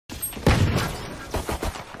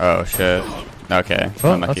Oh shit. Okay.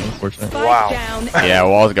 Oh, Unlucky. that's unfortunate. Wow. Yeah,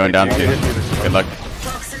 wall's going down too. Good luck.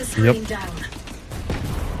 Yep.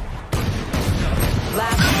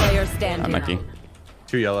 Last player standing. Unlucky.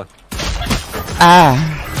 2 yellow.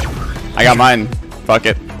 Ah. I got mine. Fuck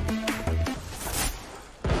it.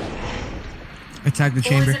 I tagged the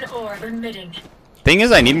chamber. Thing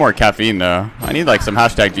is, I need more caffeine though. I need like some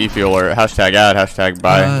hashtag G Fuel or hashtag ad, hashtag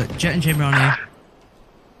buy. Jet and chamber on A.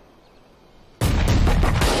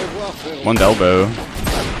 One's elbow.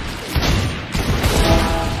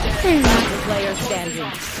 Last player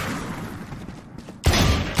standing.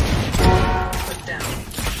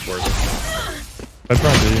 That's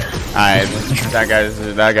probably. Alright, that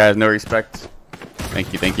guy has no respect.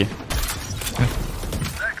 Thank you, thank you.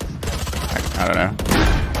 I don't know.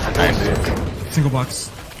 Nice. Single box.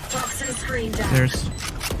 There's.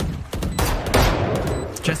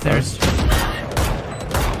 Just there's.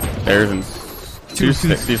 There's and two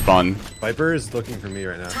spawn. Viper is looking for me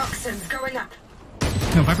right now.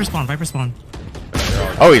 No, Viper spawn, Viper spawn.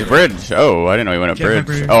 Oh, he's bridge. Oh, I didn't know he went up Yeah,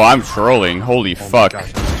 bridge. Viper. Oh, I'm trolling. Holy fuck.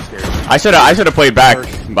 Gosh, I'm scared. I should have played back.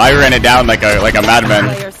 I ran it down like a madman.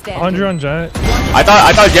 Player standing. 100 on Jet. I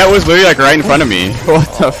thought Jet was literally like right in front of me. What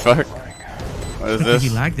the fuck? What is I think this? he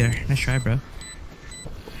lagged there. Nice try, bro.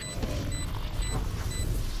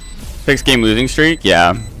 6-game losing streak?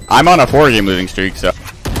 Yeah. I'm on a 4-game losing streak, so.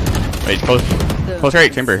 Wait, close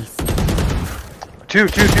right, chamber. Two.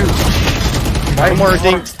 One more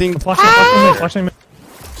ding. Flashing.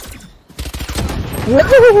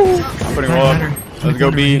 I'm putting roll up. Let's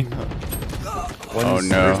go B. Oh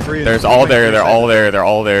no. There's all there. They're all there. They're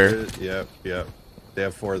all there. Yep. They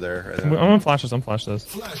have 4 there. I'm gonna flash this. I'm flash this.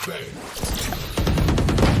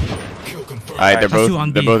 Alright, they're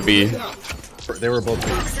both B. They were both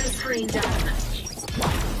B.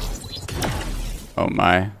 Oh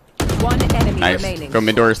my. One enemy Nice. remaining. Go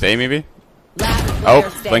mid doors to A maybe? Last player Oh,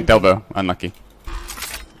 standing. blinked elbow. Unlucky.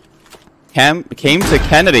 Came to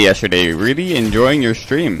Canada yesterday. Really enjoying your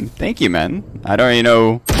stream. Thank you, man. I don't really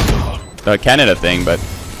know the Canada thing, but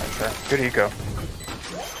Good eco.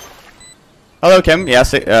 hello, Kim.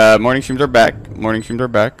 Yes, morning streams are back.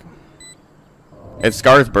 It's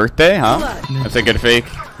Scar's birthday, huh? That's a good fake.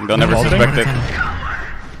 They'll never suspect it.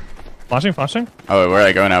 Flashing. Oh, where are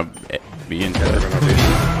I going now? B and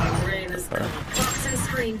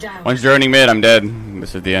Once droning mid, I'm dead.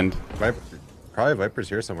 This is the end. Probably Viper's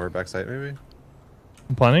here somewhere, backside maybe.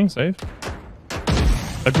 I'm planning, safe.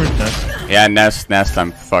 Viper's nest. Yeah, nest,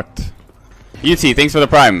 I'm fucked. UT, thanks for the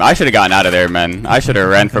prime. I should have gotten out of there, man. I should have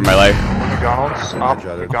ran for my life.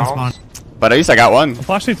 McDonald's. But at least I got one.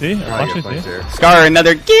 Flash CT. Flash CT. Here. Scar,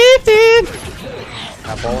 another gifted!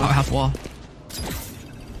 Half wall.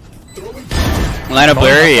 Line up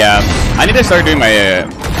Larry, yeah. I need to start doing my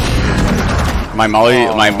my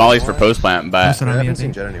mollies for post plant, but That's what I I mean, I haven't seen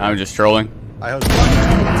think. Jet anywhere. I'm just trolling. I hope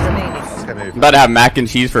Remaining. this guy maybe I'm about to have mac and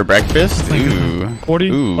cheese for breakfast. Flank. Ooh. 40.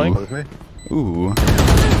 Ooh. Flank. with me. Ooh.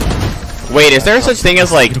 Wait, is there such thing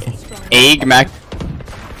as like egg mac?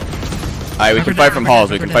 Alright, we can fight from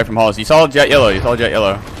halls. You saw Jet yellow.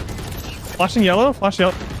 Flashing yellow. Flash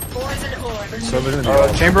yellow. So in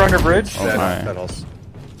the Chamber under bridge. Oh my. Petals.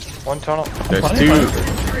 One tunnel. There's Flank.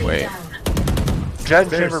 two. Wait. Jet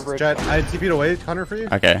chamber bridge. Jet, I TP'd away, Connor, for you.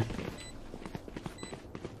 Okay.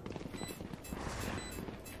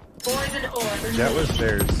 Jet was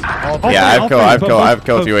theirs. Yeah, I'll play. I've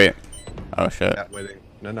killed you. Wait. Oh shit. Yeah, waiting.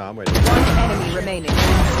 No, I'm waiting. One enemy remaining.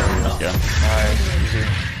 Let's go.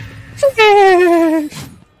 Nice.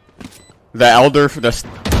 The elder for the.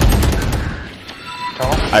 Tunnel.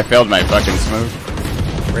 I failed my fucking smoke.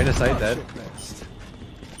 Rain aside, dead.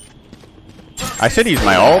 I should use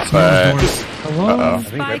my ult, but. Uh I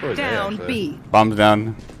think Viper was Spike A, down actually. B. oh. Bombs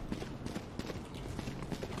down.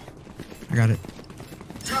 I got it.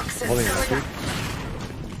 Holding it up.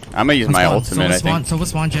 I'm gonna use my ultimate, I think. So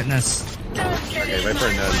what's spawn jet nest? Okay, Viper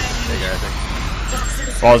and Ned. Big guy, I think.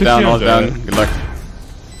 Walls down, walls 60 down. on Good luck.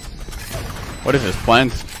 What is this?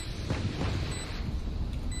 Plant?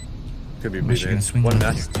 Could be I'm actually B. gonna swing One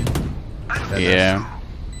one nest. too. Dead Yeah.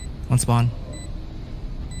 One spawn.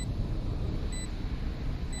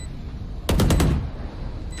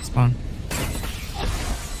 Spawn.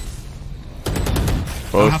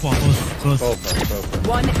 Oh, Both. half wall, close. Both.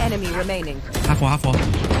 One enemy remaining. Half wall.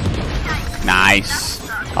 Nice.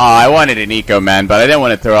 Oh, I wanted an eco, man, but I didn't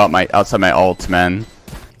want to throw out outside my ult, man.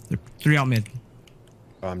 3 out mid.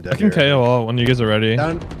 Oh, I'm dead. I can here. KO all when you guys are ready.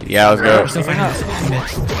 Down. Yeah, let's go. Still fighting this mid.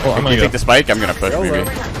 Oh, I'm You gonna go. take the spike? I'm gonna push, maybe.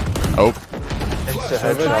 Oh. Insta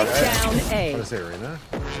Spike headshot. down I A. want to say Arena.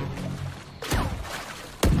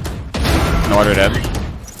 No order dead.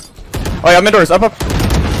 Oh yeah, mid doors. Up.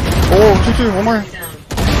 Oh, 2-2, one more.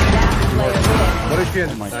 What is she in?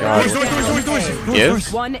 Oh my god.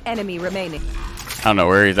 Yes? One enemy remaining. I don't know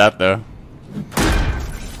where he's at though.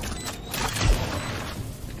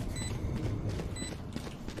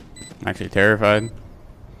 I'm actually terrified.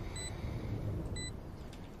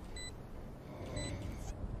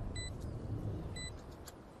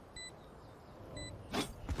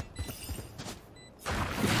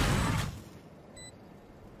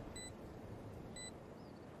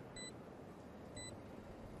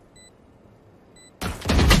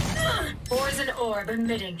 Poison orb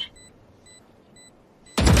emitting.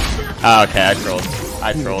 Oh, okay, I trolled.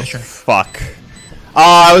 Fuck. Oh,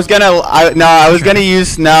 I was gonna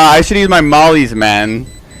use. No, I should use my mollies, man.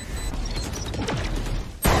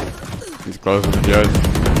 He's close with the judge.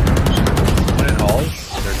 One in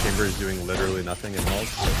halls. Their chamber is doing literally nothing in halls.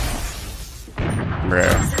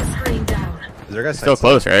 Bruh. Screen down. Is there guys Still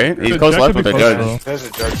close, right? He's The close Jack left could with be the close, judge. There's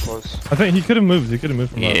a judge close. I think he could have moved. He could have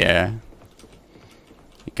moved from that. Yeah.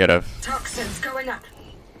 He could have. Toxins going up.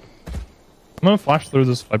 I'm gonna flash through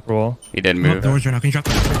this Viper wall. He didn't No, move. doors right now. Can you drop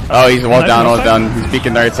that? Oh, he's wall down, wall down. He's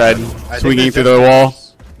peeking the right side, swinging through the wall.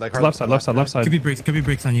 Like Left side, left side, left side. Could be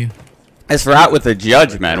breaks on you. It's rat with the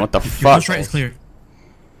judge, man. What the Your fuck? push right is clear.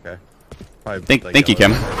 Okay. Probably, Thank you,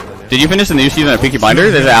 Kim. Did Did you finish the new season of Peaky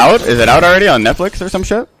Blinders? Is it out? Is it out already on Netflix or some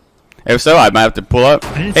shit? If so, I might have to pull up.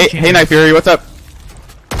 didn't Hey, see hey, Night Fury, what's up?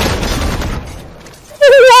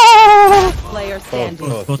 Player standing.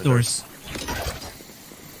 Both doors.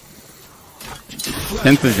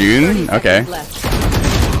 10th of June? Okay.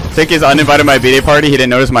 Left. Tick is uninvited my B-Day party. He didn't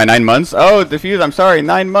notice my 9 months. Oh, Diffuse, I'm sorry.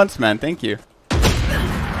 9 months, man. Thank you.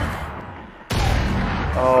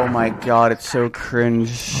 Oh my god, it's so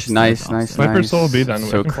cringe. Nice, nice, Viper nice. solo B then.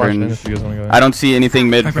 So I can flash in cringe. if you guys wanna go in. I don't see anything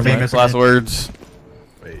mid Viper from mid, famous Viper last mid. words.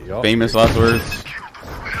 Wait, y'all. Famous last words.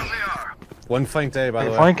 One flanked A, by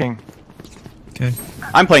the way. Flanking. Okay.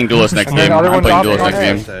 I'm playing Duelist next And then game. the other I'm one's playing off Duelist on next A.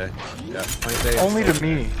 game. Flanked A. Yeah, flanked A. Only to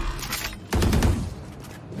me.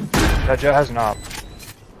 That jet has an op.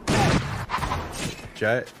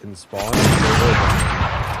 Jet and spawn.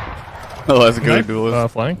 Oh, that's a good Knife,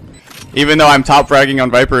 Duelist. flying. Even though I'm top fragging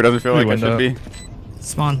on Viper, it doesn't feel like I Window. should be.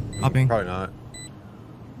 Spawn. Hopping. Probably not.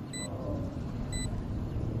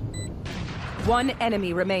 One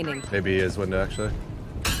enemy remaining. Maybe he is window actually.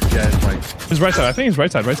 Jet flanked. His right side. I think he's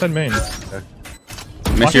right side main.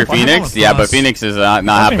 Miss your Flashing Phoenix? balls, Yeah, but boss. Phoenix is not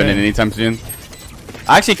Flashing happening right. anytime soon.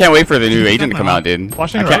 I actually can't wait for the new agent to come out, dude.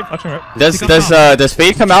 Flashing I right, can't- flashing right. Does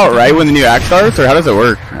Fade come out right when the new act starts, or how does it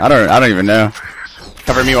work? I don't even know.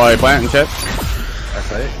 Cover me while I plant and shit.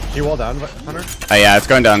 Actually, can you wall down, Hunter? Oh yeah, it's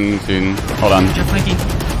going down soon. Hold on. Jet flanking.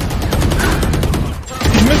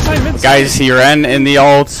 Mid-side. Guys, he ran in the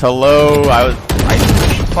ult. Hello. I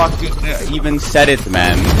fucking even said it,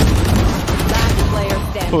 man. Last player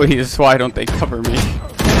standing. Please, why don't they cover me?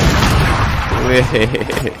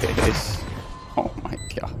 Please. Oh my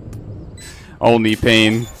god. Only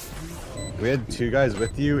pain. We had two guys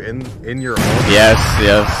with you in your ult. Yes,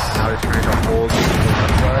 yes. Now he's trying to hold the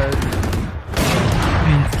left side.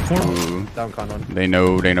 Four. Ooh. Down con one. They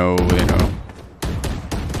know.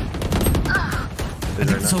 Is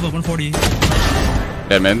there Sova 140.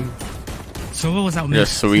 Dead mid. Sova was out mid.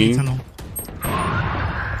 Just swing. Tunnel.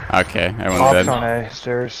 Okay, everyone's Ops dead. on A,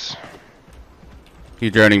 stairs.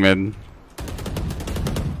 He's droning mid.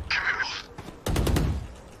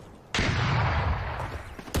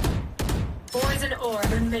 Poison orb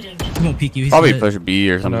emitting. He won't peek you. He's Probably lit. push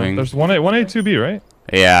B or No, something. there's 1A, 1A, 2B, right?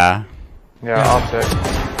 Yeah. Yeah, optic.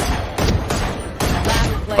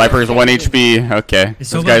 Last player Viper's 1 standing. HP. Okay. This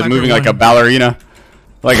Silva, guy's Viper moving like a 1. ballerina.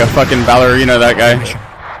 Like a fucking ballerina, that guy.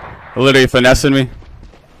 Literally finessing me.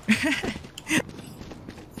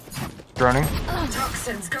 Droning.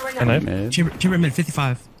 Toxins going And up. I Mid. Chamber mid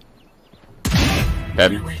 55.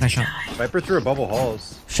 Dead. Nice shot. Viper threw a bubble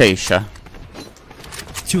halls. Sheisha.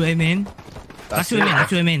 2A main. That's 2A main.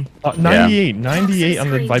 That's 2A main. 98, 98 on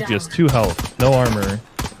the Viper. He has 2 health, no armor.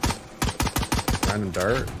 Random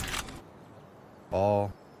dart.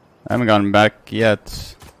 Ball. I haven't gone back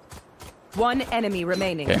yet. One enemy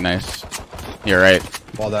remaining. Okay, nice. You're right.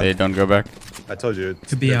 Ball down. They don't go back. I told you. It's,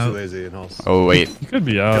 Could be they're out. too lazy in halls. Oh, wait. He could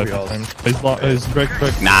be out. Could be out. He's quick.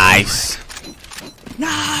 Nice.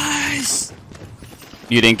 Nice.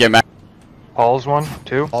 You didn't get back. Halls 1,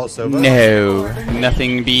 2. Hall Sova. No.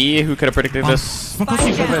 Nothing B. Who could have predicted this? One close to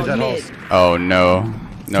you. Sova and Jet Down halls. mid. Oh, no.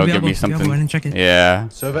 No, Be give me elbow, be elbow, something. and check it. Yeah.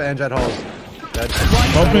 Sova and Jet halls. Dead.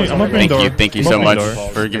 I'm opening door. Thank you I'm so opening much door.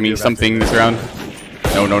 for giving me something this round.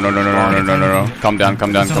 No. Calm down. It's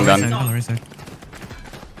on the right side, Oh, on the right side.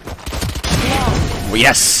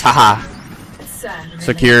 yes, haha. Sen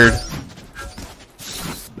Secured.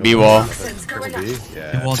 B wall. Toxins going Triple up. B?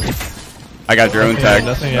 Yeah. Wall. I got drone Nothing tag. yet,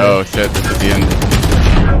 nothing yet. Oh shit, this is the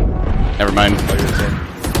end. Never mind.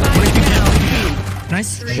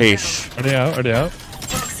 Nice. Sheesh. Are they out? Are they out?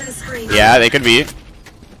 Toxin screen. Yeah, they could be.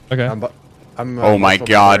 Okay. I'm Oh my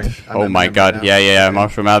god. Oh my god. Yeah.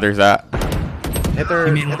 Marshall Mathers that. Hit their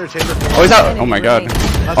chamber. Oh, he's out. Oh my god.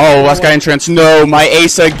 Oh, last guy entrance. No, my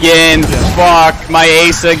ace again. Fuck, my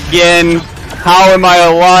ace again. How am I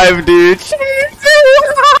alive, dude?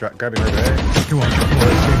 Grabbing her back.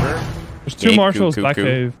 There's two Hey, marshals cool, back cool.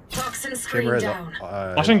 cave. Toxin screen Chamber has down.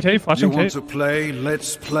 Flashing cave. Flashing cave. play?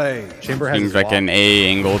 Let's play. Chamber has Seems like an A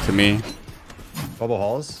angle to me. bubble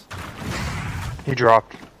halls. He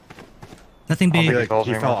dropped. Nothing He, B. like, Halls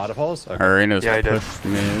he anymore. fell out of halls. Okay. Arena's Yeah, he did. pushed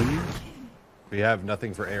mid. We have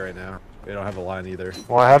nothing for A right now. We don't have a line either.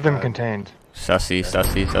 Well, I have them contained. Sussy.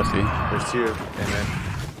 There's two. Amen.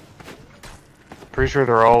 Pretty sure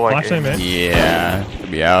they're all like. Flashing mid. Yeah,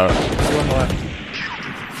 should be out. Two on the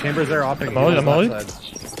left. Chambers there, opping. Molly, Left Molly. side.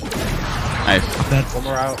 Nice. One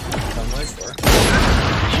more out. Sunlight.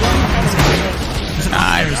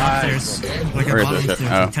 Nice. Upstairs. Like Where a is bottom this shit?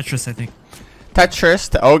 stairs. Oh. Tetris, I think.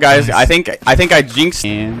 Tetris. Oh, guys, Nice. I think I jinxed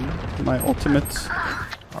and my ultimates.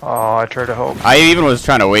 Oh, I tried to hope. I even was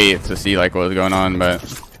trying to wait to see like what was going on, but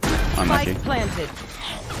unlucky. Spike planted.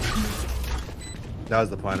 That was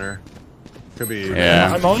the planner. Could be.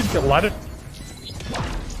 Yeah. I'm always get ladder.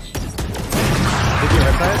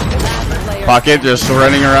 Last player Pocket just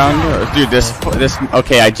running around, dude. This.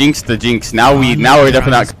 Okay, I jinxed the jinx. Now we're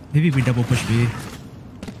definitely not. Maybe we double push B.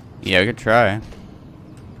 Yeah, we could try.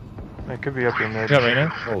 It could be up in mid. Yeah, right now.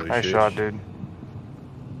 Holy Nice shit. shot, dude.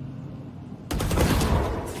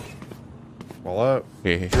 Wall up.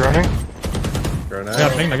 Okay, You running? Throw I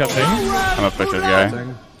got ping. I got ping. I'm gonna push this guy.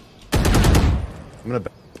 I'm gonna.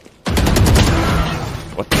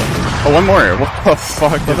 What the? Oh, one more. What the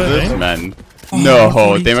fuck is this, thing? man?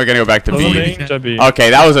 No, they were gonna go back to B. Loading to B. Okay,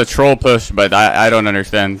 that was a troll push, but I don't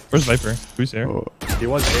understand. Where's Viper? Who's here? Oh, He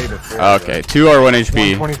was A before. okay, 2 or 1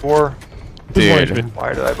 HP. 124. Who's more Dude, HP?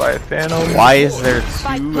 Why did I buy a Phantom? why is there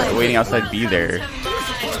 2 waiting outside B there?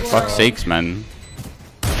 Fuck's sakes, man.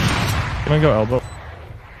 Can I go elbow?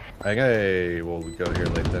 I think I will go here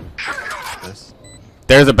late then. Yes.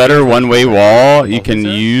 There's a better one-way wall you can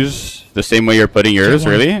use the same way you're putting yours,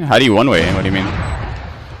 really? How do you one-way? What do you mean?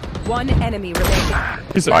 one enemy remaining.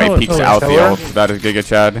 He's Oh, he pillar, peeks pillar. out the ult. That is Giga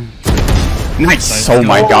Chad. Nice! Oh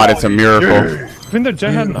my god, it's a miracle. I think that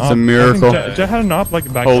Jet had an op. It's a miracle. I think Jet had an op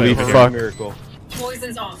like back Holy side. fuck. Miracle.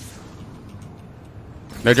 Poison's off.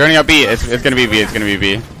 They're joining up B. It's gonna be B. It's gonna be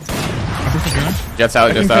B. Jet's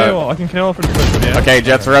out. I can Just out. KO. I can KO for the push. But yeah. Okay,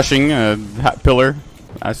 Jet's rushing. Pillar.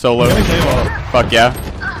 Solo. I'm gonna KO. Fuck yeah.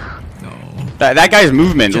 No. That guy's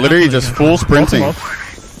movement, literally just full sprinting.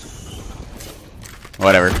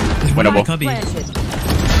 Whatever. Winnable. Cubby. Planted.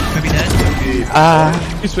 Cubby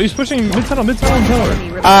dead. He's pushing mid tunnel pillar.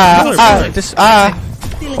 Enemy remaining.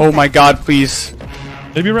 Oh my god, please.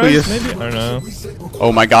 Maybe res. Please. Maybe. I don't know.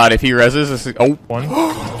 Oh my god, if he reses, this is. Oh. One.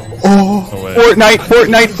 Oh. No way.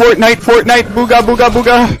 Fortnite.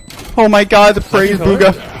 Booga. Oh my god, the praise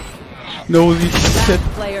Booga. No, shit.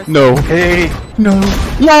 Player No. Hey, No.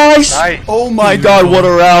 Nice! Nice. Oh my god, what a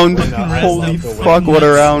round. Holy fuck, what a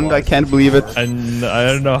round. I can't believe it. And I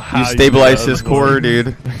don't know how You stabilized his core,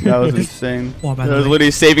 dude. That was insane. Oh, by That the was way.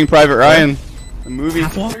 literally Saving Private Ryan. The movie.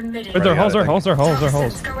 Half wall. Remitting. Wait, they're halls.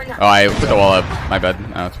 Toxins going up. Oh, I put the wall up. My bad.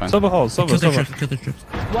 No, it's fine. Silver halls. Kill Silver. the Silver. trips. Kill the trips.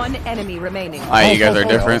 one enemy remaining. Alright, you guys are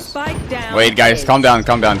different. Spike down. Wait, guys, calm down.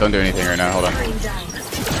 Don't do anything right now. Hold on. Screen down.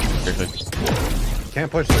 Seriously. Can't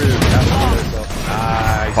push through.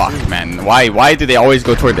 Nice. Fuck, man. Why do they always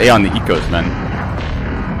go towards A on the ecos, man?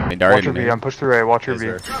 They watch darted your B. me. I'm pushed through A. Watch your Yes, B.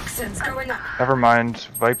 sir. Toxins going up. Never mind.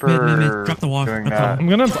 Viper Mid. Drop the wall. doing Drop the that. I'm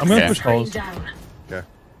gonna Okay. push Screen halls. down. Okay.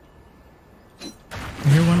 I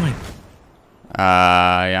hear one like.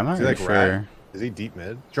 Yeah, I'm not Is he really like sure. rat? Is he deep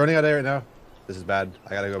mid? Joining out A right now. This is bad.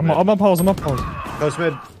 I gotta go I'm mid. up halls. I'm up halls. Post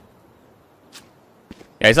mid.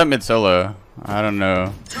 Yeah, he's up mid solo. I don't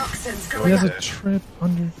know. Toxins He going has up. a trip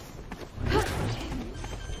under.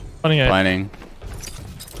 Running it. Planning.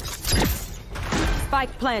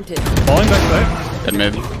 Spike planted. Falling backside. At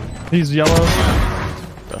mid. He's yellow.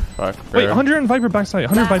 The fuck, bro? Wait, 100 and Viper backside.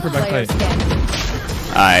 100 Viper Last player backside.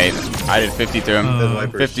 standing. I did 50 to him.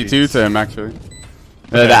 Viper 52 cheats. to him, actually.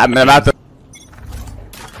 I'm about to.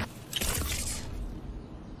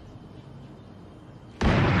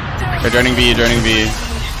 They're joining B.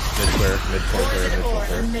 Mid clear. Mid full clear. Mid full Or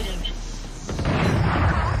clear. remitting.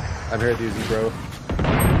 I'm here at the Uzi, bro.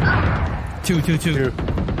 Two. Two.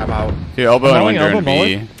 I'm out. Okay, elbow and one Elbow, during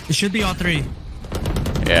B. mullet. It should be all three.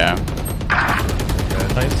 Yeah.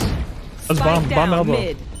 Nice. Let's Spike bomb down elbow.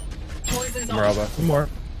 mid. Poison's More off. elbow. One more.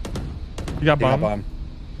 You got He got bomb.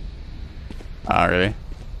 Oh, really?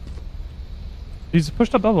 He's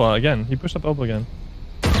pushed up elbow again. He pushed up elbow again.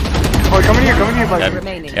 Oh, come in here, Enemy Viper.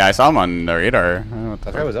 remaining. Yeah, I saw him on the radar. I don't know what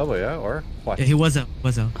That the guy was elbow, yeah? Or what? Yeah, he was up.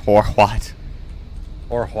 Or what?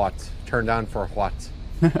 Or what? Turn down for what?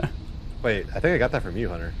 Wait, I think I got that from you,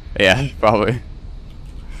 Hunter. Yeah, probably.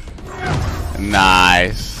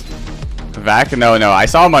 Nice. Vac? No. I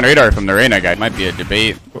saw him on radar from the Reyna guy. Might be a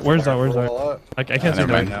debate. Where's that? Where's that? I can't see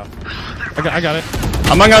never right mind. now. I got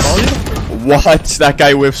it. Among Us. What? That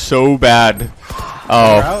guy whiffed so bad.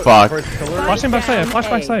 Oh fuck. Flash him back sight. Flash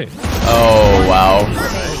back sight. Oh wow.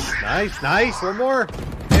 Nice. One more.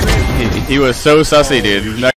 He was so sussy, dude.